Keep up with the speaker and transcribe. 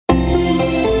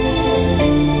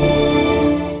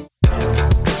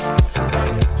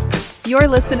You're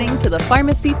listening to the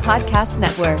Pharmacy Podcast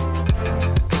Network.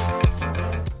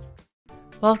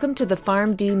 Welcome to the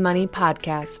PharmD Money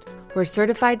Podcast, where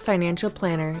certified financial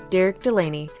planner Derek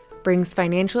Delaney brings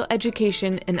financial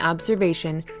education and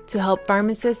observation to help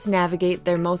pharmacists navigate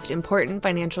their most important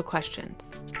financial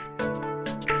questions.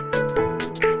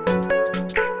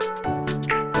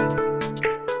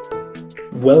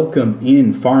 Welcome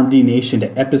in PharmD Nation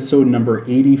to episode number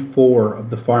 84 of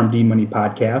the PharmD Money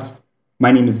Podcast.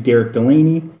 My name is Derek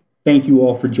Delaney. Thank you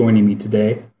all for joining me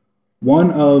today. One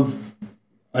of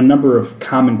a number of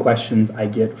common questions I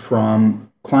get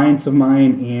from clients of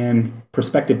mine and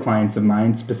prospective clients of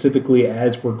mine, specifically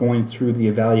as we're going through the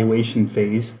evaluation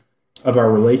phase of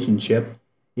our relationship,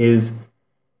 is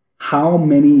how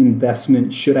many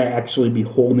investments should I actually be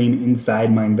holding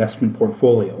inside my investment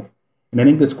portfolio? And I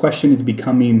think this question is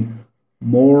becoming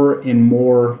more and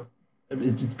more,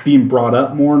 it's being brought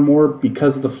up more and more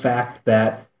because of the fact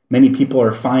that many people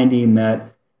are finding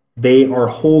that they are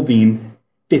holding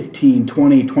 15,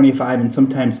 20, 25, and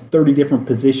sometimes 30 different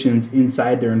positions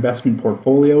inside their investment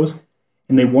portfolios.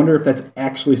 And they wonder if that's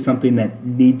actually something that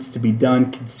needs to be done,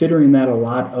 considering that a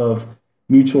lot of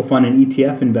mutual fund and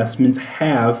ETF investments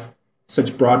have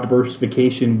such broad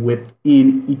diversification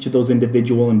within each of those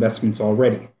individual investments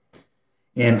already.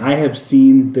 And I have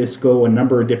seen this go a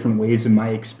number of different ways in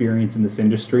my experience in this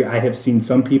industry. I have seen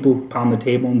some people pound the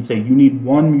table and say, you need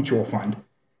one mutual fund,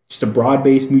 just a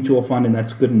broad-based mutual fund, and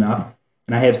that's good enough.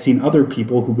 And I have seen other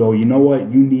people who go, you know what,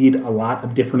 you need a lot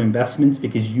of different investments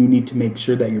because you need to make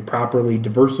sure that you're properly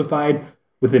diversified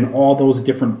within all those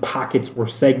different pockets or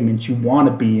segments you want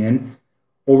to be in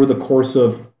over the course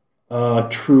of a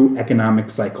true economic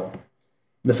cycle.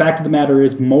 The fact of the matter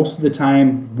is, most of the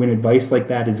time when advice like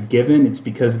that is given, it's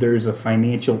because there's a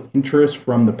financial interest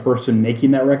from the person making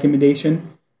that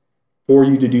recommendation for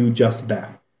you to do just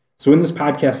that. So in this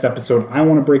podcast episode, I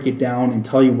want to break it down and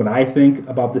tell you what I think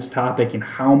about this topic and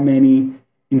how many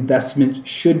investments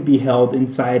should be held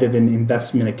inside of an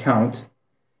investment account.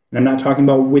 And I'm not talking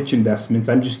about which investments,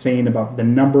 I'm just saying about the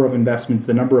number of investments,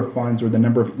 the number of funds, or the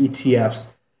number of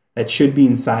ETFs that should be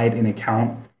inside an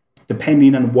account,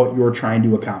 depending on what you're trying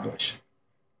to accomplish.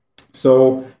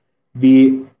 So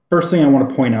the first thing I want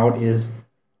to point out is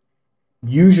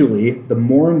usually the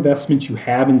more investments you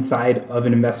have inside of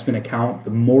an investment account, the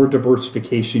more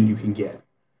diversification you can get.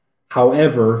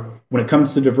 However, when it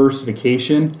comes to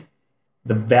diversification,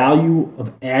 the value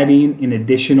of adding an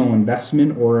additional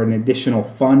investment or an additional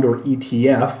fund or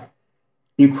ETF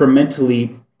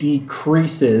incrementally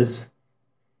decreases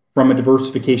from a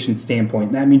diversification standpoint.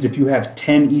 And that means if you have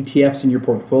 10 ETFs in your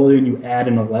portfolio and you add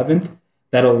an 11th,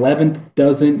 that 11th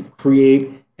doesn't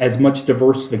create as much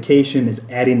diversification as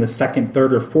adding the second,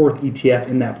 third, or fourth ETF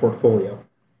in that portfolio.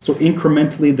 So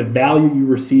incrementally, the value you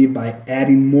receive by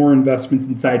adding more investments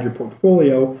inside your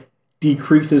portfolio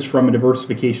decreases from a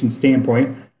diversification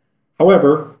standpoint.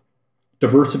 However,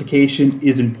 diversification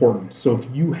is important. So if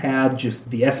you have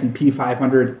just the S&P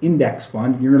 500 index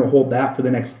fund, you're going to hold that for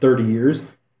the next 30 years.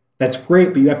 That's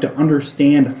great, but you have to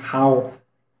understand how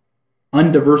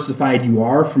undiversified you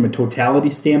are from a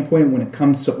totality standpoint when it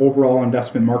comes to overall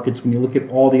investment markets when you look at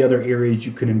all the other areas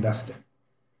you could invest in.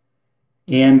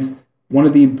 And one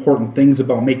of the important things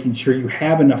about making sure you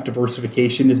have enough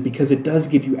diversification is because it does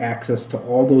give you access to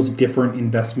all those different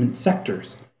investment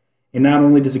sectors. And not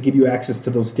only does it give you access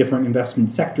to those different investment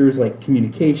sectors like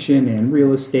communication and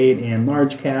real estate and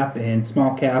large cap and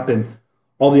small cap and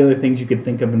all the other things you could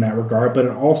think of in that regard, but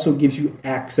it also gives you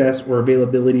access or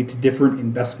availability to different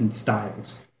investment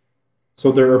styles.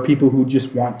 So there are people who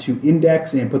just want to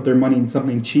index and put their money in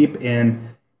something cheap and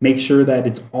make sure that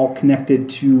it's all connected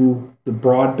to the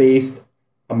broad-based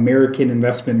American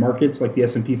investment markets like the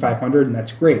S&P 500, and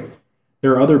that's great.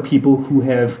 There are other people who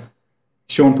have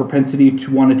shown propensity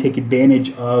to want to take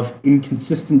advantage of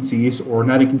inconsistencies, or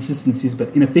not inconsistencies,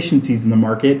 but inefficiencies in the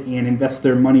market and invest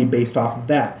their money based off of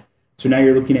that. So now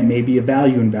you're looking at maybe a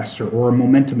value investor or a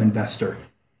momentum investor.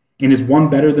 And is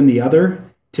one better than the other?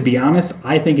 To be honest,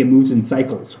 I think it moves in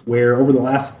cycles, where over the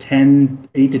last 8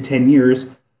 to 10 years,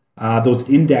 those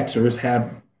indexers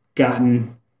have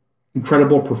gotten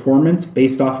incredible performance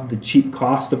based off of the cheap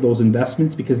cost of those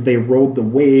investments because they rode the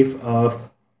wave of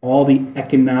all the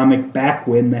economic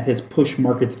backwind that has pushed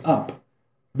markets up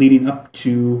leading up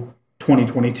to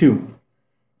 2022.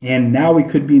 And now we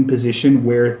could be in position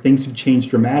where things have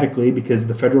changed dramatically because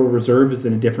the Federal Reserve is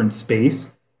in a different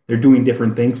space. They're doing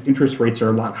different things. Interest rates are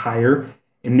a lot higher.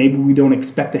 And maybe we don't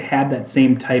expect to have that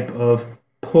same type of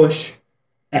push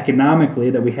economically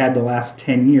that we had the last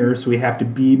 10 years. So we have to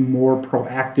be more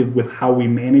proactive with how we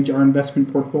manage our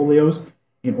investment portfolios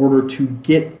in order to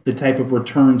get the type of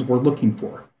returns we're looking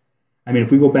for. I mean,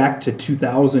 if we go back to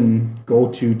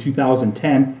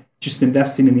 2010, just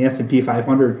investing in the S&P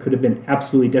 500 could have been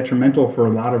absolutely detrimental for a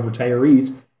lot of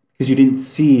retirees because you didn't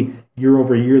see year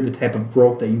over year the type of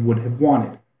growth that you would have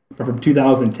wanted. But from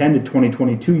 2010 to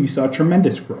 2022, you saw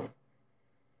tremendous growth.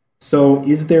 So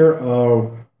is there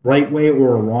a right way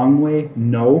or a wrong way?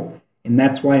 No. And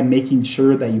that's why making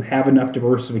sure that you have enough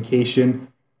diversification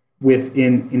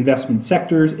within investment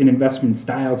sectors and investment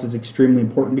styles is extremely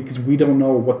important, because we don't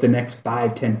know what the next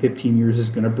 5, 10, 15 years is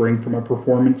going to bring from a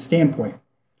performance standpoint.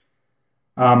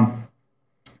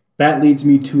 That leads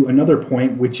me to another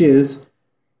point, which is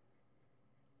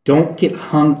don't get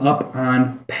hung up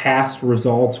on past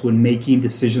results when making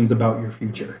decisions about your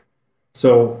future.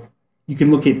 So you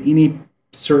can look at any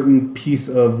certain piece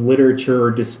of literature or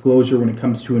disclosure when it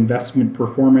comes to investment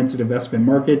performance and investment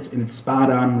markets, and it's spot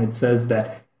on when it says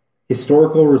that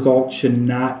historical results should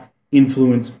not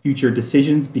influence future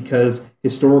decisions, because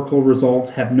historical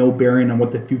results have no bearing on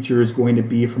what the future is going to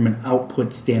be from an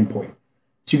output standpoint.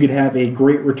 So you could have a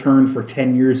great return for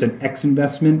 10 years in X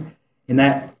investment, and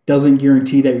that doesn't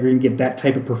guarantee that you're going to get that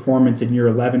type of performance in year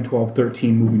 11, 12,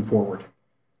 13 moving forward.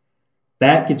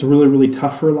 That gets really, really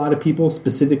tough for a lot of people,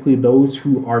 specifically those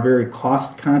who are very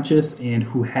cost conscious and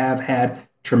who have had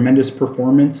tremendous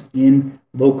performance in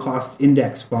low-cost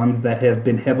index funds that have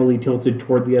been heavily tilted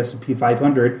toward the S&P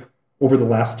 500 over the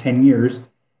last 10 years,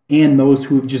 and those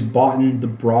who have just bought in the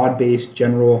broad-based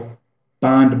general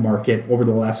bond market over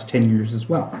the last 10 years as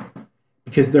well.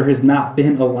 Because there has not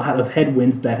been a lot of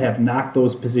headwinds that have knocked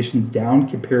those positions down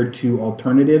compared to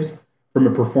alternatives from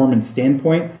a performance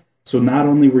standpoint. So not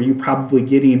only were you probably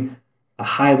getting a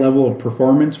high level of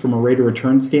performance from a rate of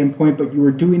return standpoint, but you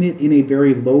were doing it in a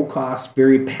very low cost,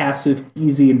 very passive,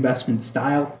 easy investment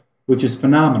style, which is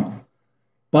phenomenal.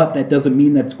 But that doesn't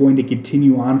mean that's going to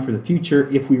continue on for the future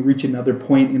if we reach another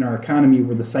point in our economy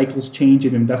where the cycles change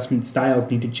and investment styles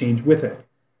need to change with it.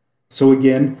 So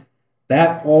again,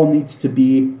 that all needs to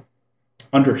be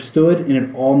understood, and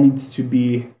it all needs to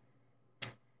be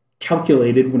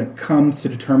calculated when it comes to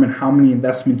determine how many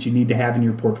investments you need to have in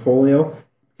your portfolio.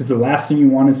 Because the last thing you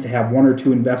want is to have one or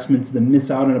two investments and then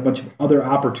miss out on a bunch of other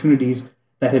opportunities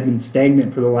that have been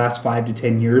stagnant for the last 5 to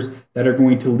 10 years that are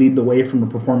going to lead the way from a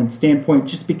performance standpoint,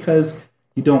 just because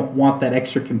you don't want that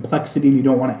extra complexity and you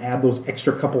don't want to add those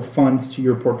extra couple funds to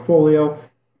your portfolio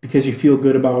because you feel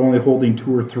good about only holding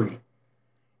 2 or 3.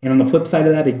 And on the flip side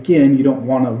of that, again, you don't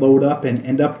want to load up and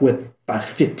end up with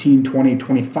 15, 20,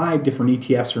 25 different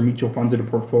ETFs or mutual funds in a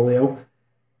portfolio,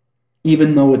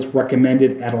 even though it's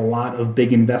recommended at a lot of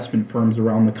big investment firms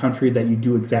around the country that you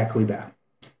do exactly that.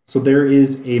 So there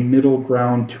is a middle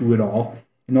ground to it all.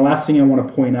 And the last thing I want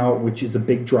to point out, which is a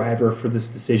big driver for this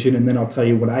decision, and then I'll tell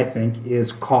you what I think,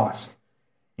 is cost.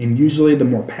 And usually the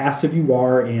more passive you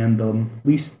are and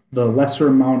the lesser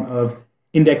amount of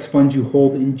index funds you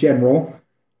hold in general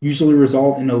usually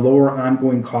result in a lower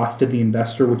ongoing cost to the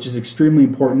investor, which is extremely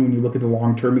important when you look at the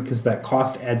long term, because that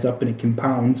cost adds up and it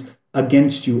compounds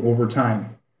against you over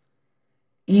time.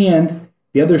 And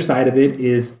the other side of it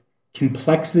is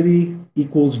complexity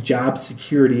equals job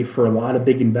security for a lot of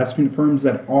big investment firms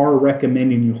that are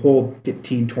recommending you hold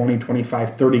 15, 20,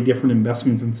 25, 30 different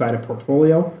investments inside a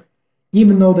portfolio,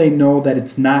 even though they know that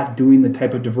it's not doing the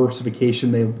type of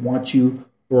diversification they want you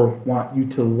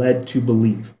to lead to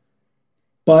believe.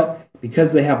 But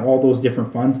because they have all those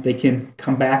different funds, they can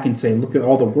come back and say, look at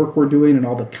all the work we're doing and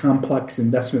all the complex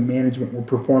investment management we're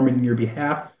performing on your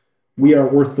behalf. We are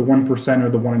worth the 1% or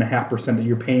the 1.5% that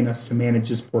you're paying us to manage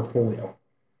this portfolio.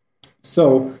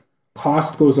 So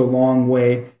cost goes a long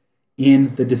way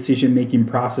in the decision-making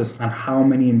process on how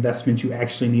many investments you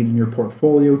actually need in your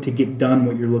portfolio to get done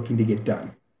what you're looking to get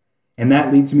done. And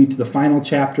that leads me to the final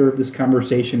chapter of this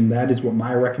conversation. That is what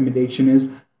my recommendation is.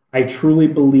 I truly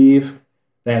believe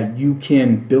that you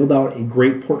can build out a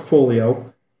great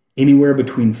portfolio anywhere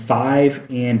between 5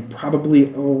 and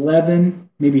probably 11,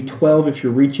 maybe 12 if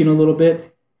you're reaching a little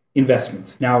bit,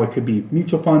 investments. Now, it could be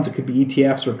mutual funds, it could be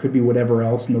ETFs, or it could be whatever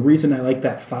else. And the reason I like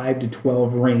that 5 to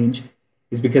 12 range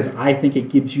is because I think it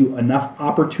gives you enough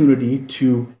opportunity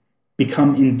to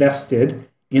become invested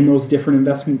in those different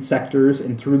investment sectors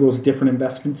and through those different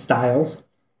investment styles,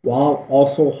 while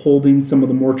also holding some of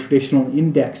the more traditional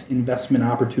index investment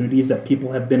opportunities that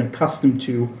people have been accustomed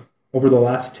to over the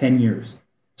last 10 years.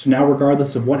 So now,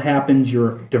 regardless of what happens,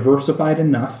 you're diversified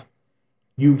enough.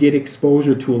 You get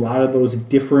exposure to a lot of those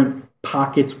different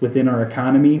pockets within our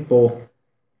economy, both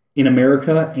in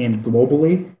America and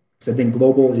globally. Because I think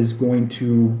global is going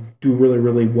to do really,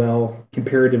 really well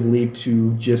comparatively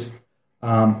to just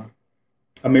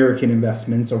American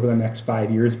investments over the next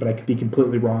 5 years, but I could be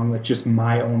completely wrong. That's just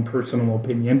my own personal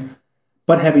opinion.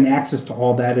 But having access to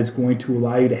all that is going to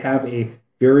allow you to have a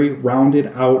very rounded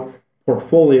out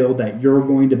portfolio that you're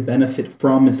going to benefit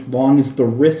from as long as the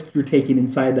risk you're taking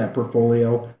inside that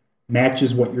portfolio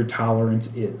matches what your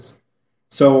tolerance is.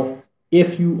 So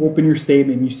if you open your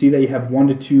statement and you see that you have 1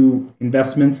 to 2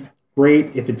 investments,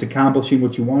 great. If it's accomplishing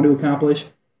what you want to accomplish,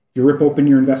 you rip open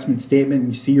your investment statement and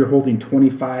you see you're holding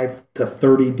 25 to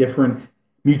 30 different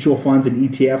mutual funds and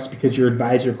ETFs because your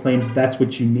advisor claims that's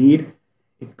what you need.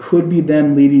 It could be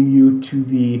them leading you to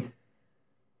the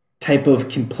type of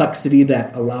complexity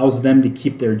that allows them to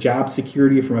keep their job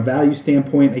security from a value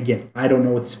standpoint. Again, I don't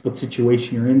know what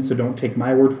situation you're in, so don't take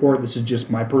my word for it. This is just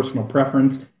my personal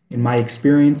preference and my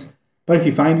experience. But if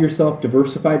you find yourself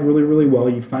diversified really, really well,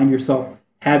 you find yourself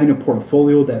having a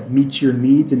portfolio that meets your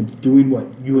needs and it's doing what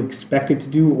you expect it to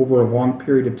do over a long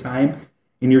period of time,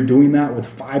 and you're doing that with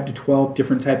 5 to 12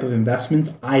 different type of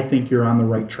investments, I think you're on the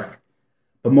right track.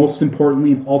 But most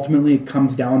importantly and ultimately, it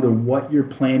comes down to what your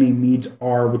planning needs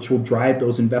are, which will drive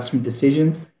those investment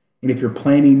decisions. And if your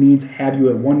planning needs have you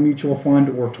at 1 mutual fund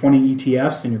or 20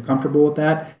 ETFs and you're comfortable with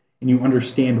that and you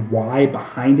understand why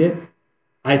behind it,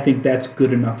 I think that's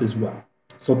good enough as well.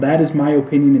 So that is my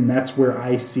opinion, and that's where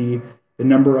I see the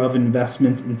number of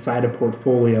investments inside a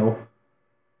portfolio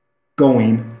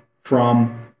going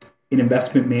from an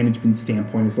investment management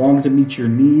standpoint. As long as it meets your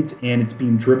needs and it's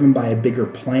being driven by a bigger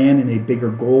plan and a bigger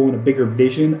goal and a bigger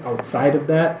vision outside of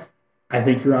that, I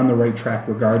think you're on the right track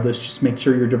regardless. Just make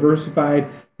sure you're diversified,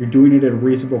 you're doing it at a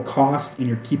reasonable cost, and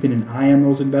you're keeping an eye on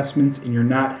those investments, and you're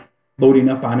not loading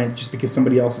up on it just because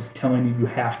somebody else is telling you you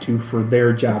have to for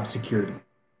their job security.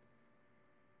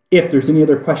 If there's any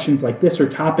other questions like this or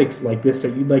topics like this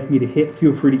that you'd like me to hit,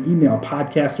 feel free to email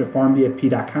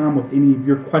podcast@farmdfp.com with any of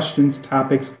your questions,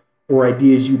 topics, or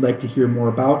ideas you'd like to hear more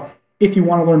about. If you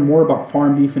want to learn more about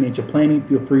PharmD financial planning,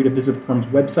 feel free to visit the firm's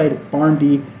website at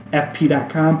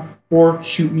farmdfp.com or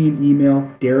shoot me an email,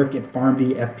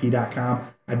 derek@farmdfp.com.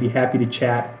 I'd be happy to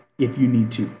chat if you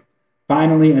need to.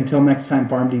 Finally, until next time,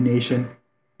 PharmD Nation,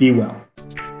 be well.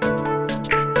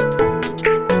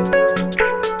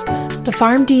 The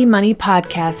PharmD Money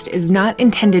Podcast is not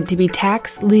intended to be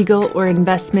tax, legal, or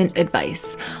investment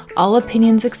advice. All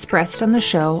opinions expressed on the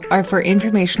show are for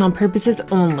informational purposes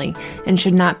only and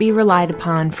should not be relied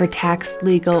upon for tax,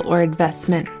 legal, or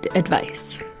investment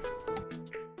advice.